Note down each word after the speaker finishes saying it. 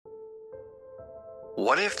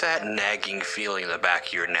What if that nagging feeling in the back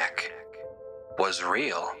of your neck was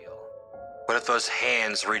real? What if those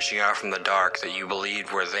hands reaching out from the dark that you believed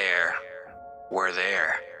were there were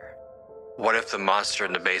there? What if the monster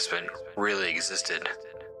in the basement really existed?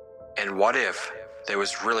 And what if there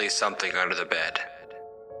was really something under the bed?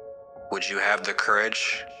 Would you have the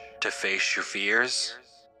courage to face your fears?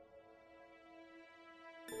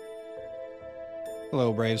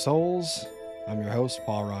 Hello, brave souls. I'm your host,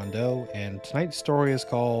 Paul Rondeau, and tonight's story is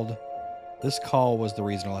called This Call Was the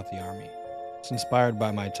Reason I Left the Army. It's inspired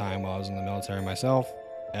by my time while I was in the military myself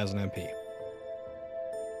as an MP.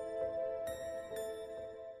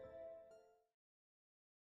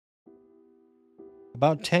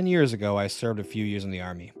 About 10 years ago, I served a few years in the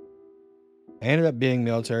Army. I ended up being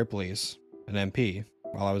military police, an MP,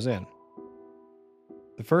 while I was in.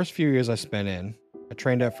 The first few years I spent in, I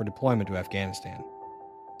trained out for deployment to Afghanistan.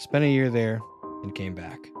 Spent a year there and came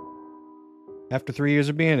back. After 3 years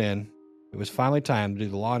of being in, it was finally time to do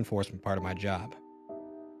the law enforcement part of my job.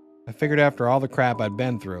 I figured after all the crap I'd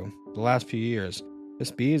been through the last few years,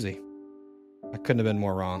 this'd be easy. I couldn't have been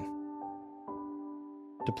more wrong.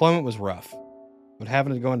 Deployment was rough, but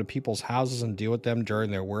having to go into people's houses and deal with them during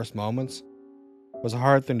their worst moments was a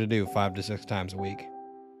hard thing to do 5 to 6 times a week.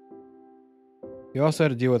 You also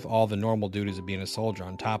had to deal with all the normal duties of being a soldier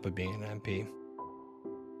on top of being an MP.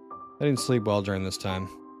 I didn't sleep well during this time.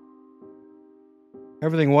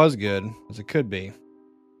 Everything was good, as it could be,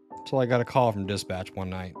 until I got a call from dispatch one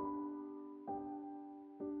night.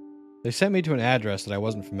 They sent me to an address that I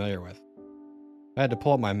wasn't familiar with. I had to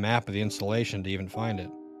pull up my map of the installation to even find it.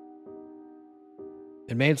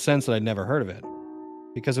 It made sense that I'd never heard of it,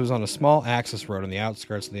 because it was on a small access road on the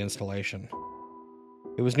outskirts of the installation.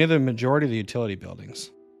 It was near the majority of the utility buildings.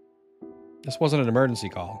 This wasn't an emergency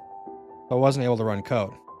call, so I wasn't able to run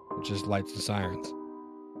code, which is lights and sirens.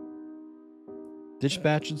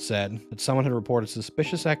 Dispatch had said that someone had reported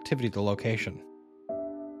suspicious activity at the location.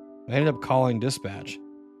 I ended up calling dispatch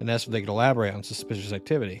and asked if they could elaborate on suspicious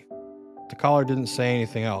activity. The caller didn't say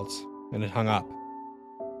anything else, and it hung up.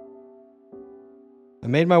 I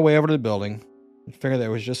made my way over to the building and figured that it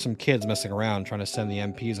was just some kids messing around trying to send the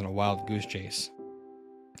MPs on a wild goose chase.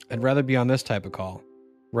 I'd rather be on this type of call,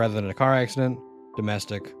 rather than a car accident,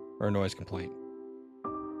 domestic, or a noise complaint.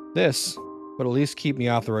 This would at least keep me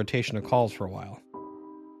off the rotation of calls for a while.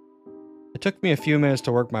 It took me a few minutes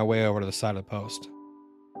to work my way over to the side of the post.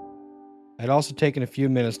 I'd also taken a few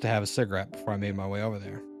minutes to have a cigarette before I made my way over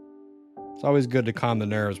there. It's always good to calm the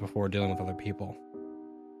nerves before dealing with other people.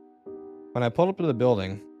 When I pulled up to the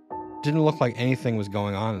building, it didn't look like anything was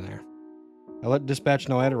going on in there. I let dispatch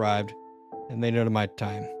know I had arrived, and they noted my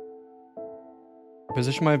time. I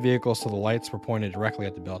positioned my vehicle so the lights were pointed directly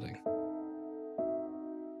at the building.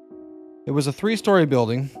 It was a 3-story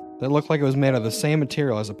building that looked like it was made out of the same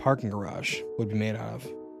material as a parking garage would be made out of.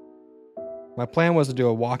 My plan was to do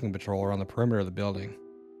a walking patrol around the perimeter of the building.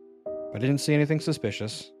 If I didn't see anything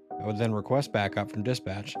suspicious, I would then request backup from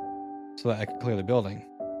dispatch so that I could clear the building.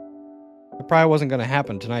 It probably wasn't going to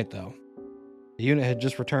happen tonight, though. The unit had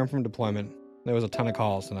just returned from deployment. There was a ton of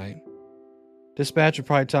calls tonight. Dispatch would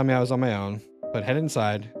probably tell me I was on my own, so I'd head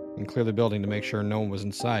inside and clear the building to make sure no one was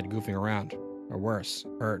inside goofing around, or worse,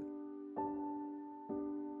 hurt.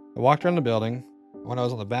 I walked around the building. When I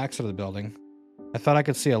was on the back side of the building, I thought I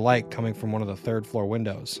could see a light coming from one of the 3rd floor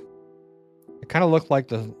windows. It kind of looked like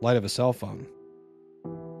the light of a cell phone.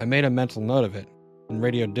 I made a mental note of it and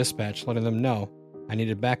radioed dispatch letting them know I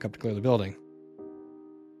needed backup to clear the building.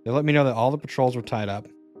 They let me know that all the patrols were tied up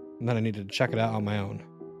and that I needed to check it out on my own.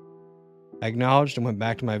 I acknowledged and went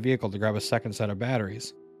back to my vehicle to grab a second set of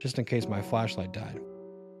batteries, just in case my flashlight died.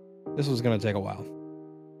 This was going to take a while.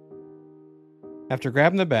 After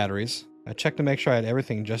grabbing the batteries, I checked to make sure I had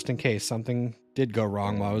everything just in case something did go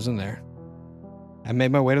wrong while I was in there. I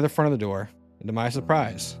made my way to the front of the door, and to my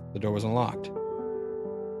surprise, the door was unlocked.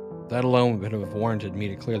 That alone would have warranted me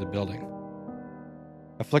to clear the building.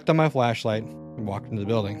 I flicked on my flashlight and walked into the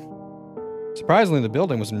building. Surprisingly, the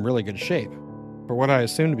building was in really good shape, for what I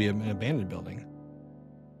assumed to be an abandoned building.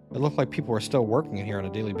 It looked like people were still working in here on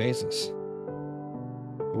a daily basis.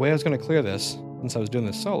 The way I was going to clear this, since I was doing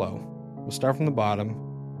this solo, was start from the bottom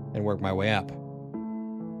and work my way up.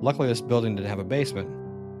 Luckily, this building didn't have a basement,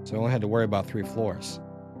 so I only had to worry about 3 floors.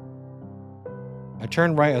 I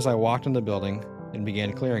turned right as I walked into the building and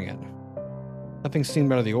began clearing it. Nothing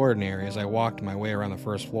seemed out of the ordinary as I walked my way around the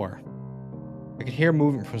 1st floor. I could hear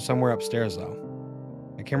movement from somewhere upstairs, though.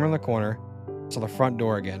 I came around the corner, saw the front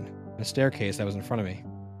door again, and a staircase that was in front of me.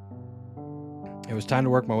 It was time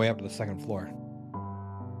to work my way up to the 2nd floor.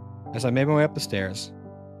 As I made my way up the stairs,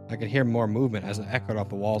 I could hear more movement as it echoed off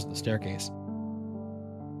the walls of the staircase.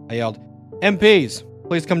 I yelled, MPs,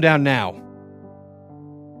 please come down now.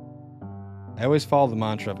 I always follow the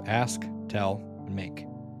mantra of ask, tell, and make.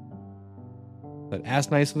 But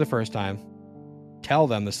ask nicely the first time, tell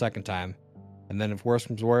them the second time, and then if worse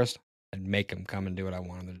comes worse, I'd make them come and do what I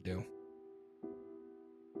wanted them to do.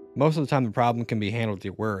 Most of the time, the problem can be handled with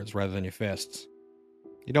your words rather than your fists.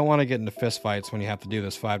 You don't want to get into fist fights when you have to do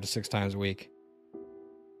this 5 to 6 times a week.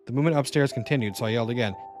 The movement upstairs continued, so I yelled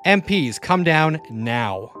again, MPs, come down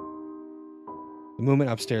now. The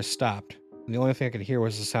movement upstairs stopped, and the only thing I could hear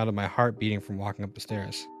was the sound of my heart beating from walking up the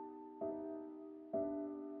stairs.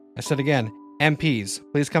 I said again, MPs,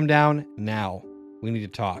 please come down now. We need to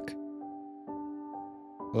talk.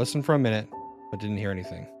 I listened for a minute, but didn't hear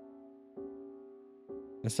anything.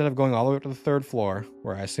 Instead of going all the way up to the 3rd floor,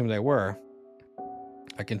 where I assumed they were,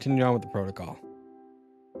 I continued on with the protocol.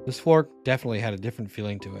 This floor definitely had a different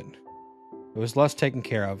feeling to it. It was less taken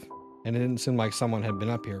care of, and it didn't seem like someone had been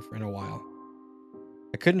up here in a while.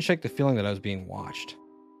 I couldn't shake the feeling that I was being watched.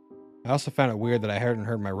 I also found it weird that I hadn't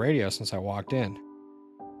heard my radio since I walked in.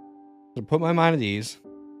 So to put my mind at ease,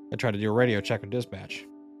 I tried to do a radio check with dispatch.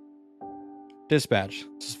 Dispatch,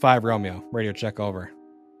 this is 5 Romeo, radio check over.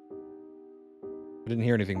 I didn't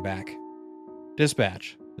hear anything back.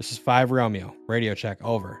 Dispatch, this is 5 Romeo, radio check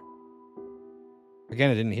over.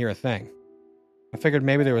 Again, I didn't hear a thing. I figured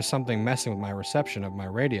maybe there was something messing with my reception of my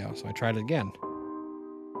radio, so I tried it again.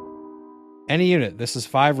 Any unit, this is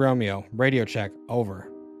 5 Romeo, radio check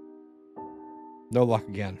over. No luck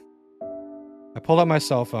again. I pulled out my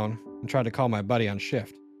cell phone and tried to call my buddy on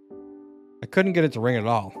shift. I couldn't get it to ring at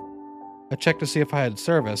all. I checked to see if I had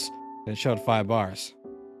service, and it showed 5 bars.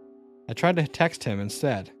 I tried to text him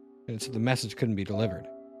instead, and it said the message couldn't be delivered.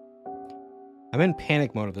 I'm in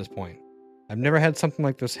panic mode at this point. I've never had something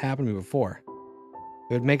like this happen to me before.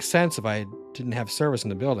 It would make sense if I didn't have service in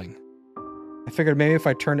the building. I figured maybe if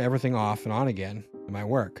I turned everything off and on again, it might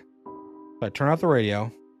work. So I turned off the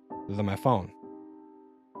radio, then my phone.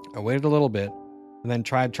 I waited a little bit, and then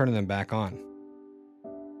tried turning them back on.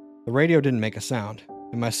 The radio didn't make a sound,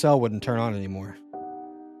 and my cell wouldn't turn on anymore.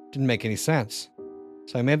 It didn't make any sense.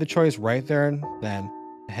 So I made the choice right there and then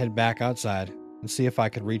to head back outside and see if I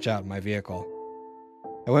could reach out in my vehicle.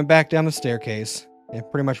 I went back down the staircase and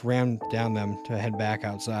pretty much ran down them to head back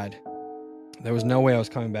outside. There was no way I was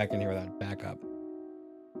coming back in here without backup.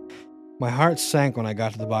 My heart sank when I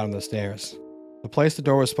got to the bottom of the stairs. The place the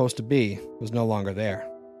door was supposed to be was no longer there.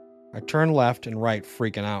 I turned left and right,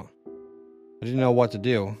 freaking out. I didn't know what to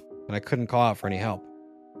do, and I couldn't call out for any help.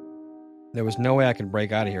 There was no way I could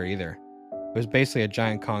break out of here either. It was basically a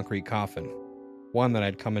giant concrete coffin, one that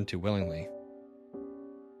I'd come into willingly.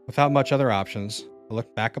 Without much other options, I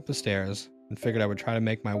looked back up the stairs and figured I would try to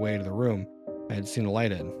make my way to the room I had seen a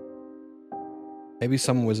light in. Maybe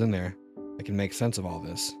someone was in there that could make sense of all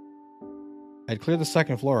this. I had cleared the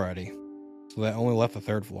 2nd floor already, so that only left the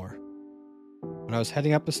 3rd floor. When I was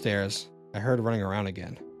heading up the stairs, I heard running around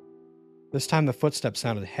again. This time the footsteps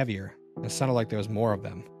sounded heavier, and it sounded like there was more of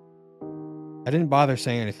them. I didn't bother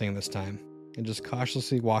saying anything this time, and just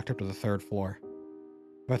cautiously walked up to the 3rd floor.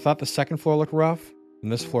 If I thought the 2nd floor looked rough,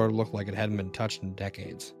 then this floor looked like it hadn't been touched in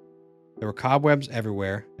decades. There were cobwebs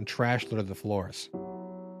everywhere, and trash littered the floors.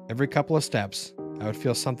 Every couple of steps, I would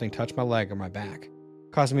feel something touch my leg or my back,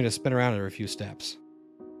 causing me to spin around every few steps.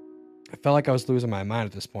 I felt like I was losing my mind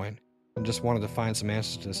at this point, and just wanted to find some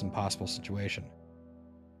answers to this impossible situation.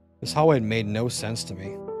 This hallway made no sense to me.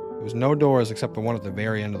 There was no doors except the one at the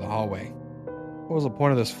very end of the hallway. What was the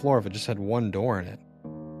point of this floor if it just had one door in it?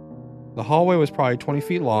 The hallway was probably 20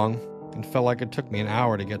 feet long and felt like it took me an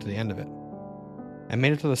hour to get to the end of it. I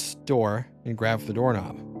made it to the door and grabbed the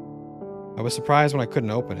doorknob. I was surprised when I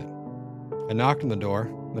couldn't open it. I knocked on the door,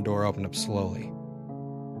 and the door opened up slowly.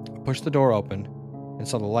 I pushed the door open and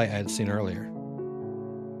saw the light I had seen earlier.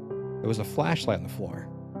 There was a flashlight on the floor.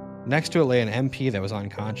 Next to it lay an MP that was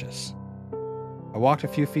unconscious. I walked a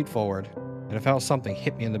few feet forward, and I felt something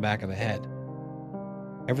hit me in the back of the head.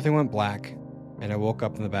 Everything went black, and I woke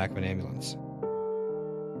up in the back of an ambulance.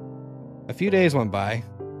 A few days went by,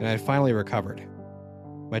 and I had finally recovered.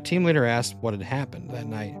 My team leader asked what had happened that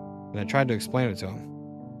night, and I tried to explain it to him.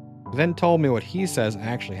 He then told me what he says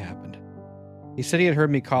actually happened. He said he had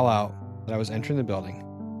heard me call out that I was entering the building.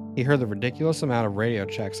 He heard the ridiculous amount of radio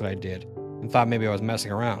checks that I did and thought maybe I was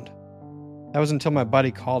messing around. That was until my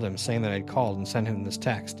buddy called him saying that I'd called and sent him this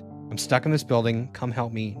text. I'm stuck in this building, come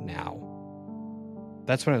help me now.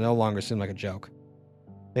 That's when it no longer seemed like a joke.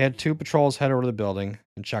 They had 2 patrols head over to the building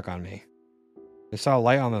and check on me. They saw a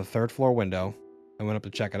light on the 3rd floor window and went up to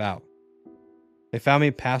check it out. They found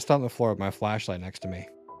me passed out on the floor with my flashlight next to me.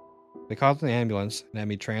 They called the ambulance and had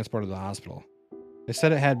me transported to the hospital. They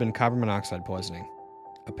said it had been carbon monoxide poisoning.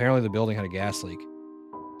 Apparently the building had a gas leak.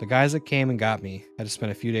 The guys that came and got me had to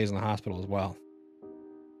spend a few days in the hospital as well.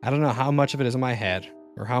 I don't know how much of it is in my head,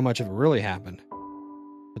 or how much of it really happened,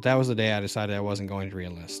 but that was the day I decided I wasn't going to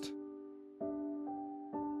re-enlist.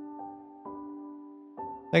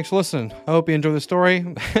 Thanks for listening. I hope you enjoyed the story.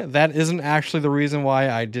 That isn't actually the reason why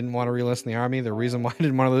I didn't want to re-enlist in the Army. The reason why I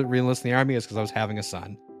didn't want to re-enlist in the Army is because I was having a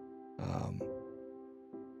son.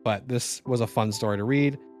 But this was a fun story to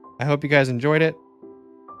read. I hope you guys enjoyed it.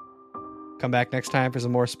 Come back next time for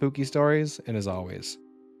some more spooky stories, and as always,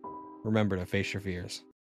 remember to face your fears.